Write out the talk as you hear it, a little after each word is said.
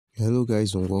Hello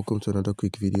guys, and welcome to another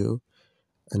quick video.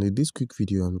 And in this quick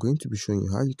video I'm going to be showing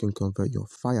you how you can convert your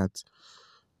fiat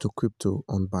to crypto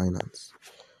on Binance.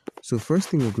 So first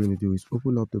thing we're going to do is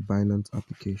open up the Binance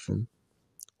application.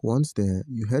 Once there,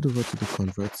 you head over to the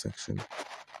convert section,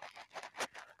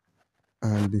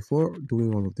 and before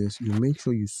doing all of this, you make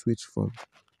sure you switch from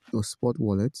your spot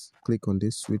wallet. Click on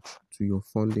this switch to your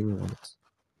funding wallet,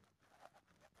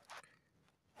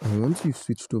 and once you've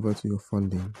switched over to your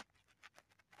funding,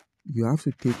 you have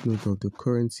to take note of the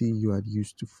currency you had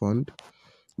used to fund,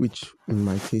 which in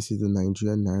my case is the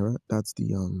Nigerian naira. That's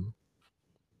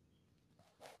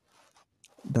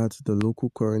the local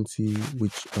currency,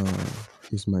 which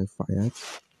is my fiat.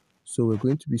 So we're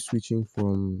going to be switching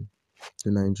from the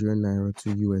Nigerian naira to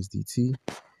USDT,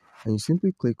 and you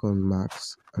simply click on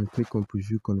max and click on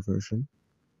preview conversion,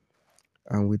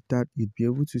 and with that you'd be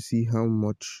able to see how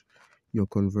much you're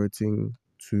converting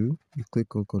to. You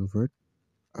click on convert,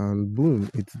 and boom,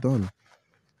 it's done.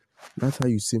 That's how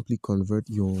you simply convert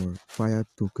your fiat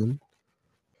token.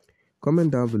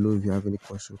 Comment down below if you have any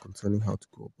question concerning how to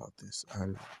go about this,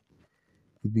 and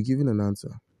you'll be given an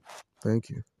answer. Thank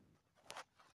you.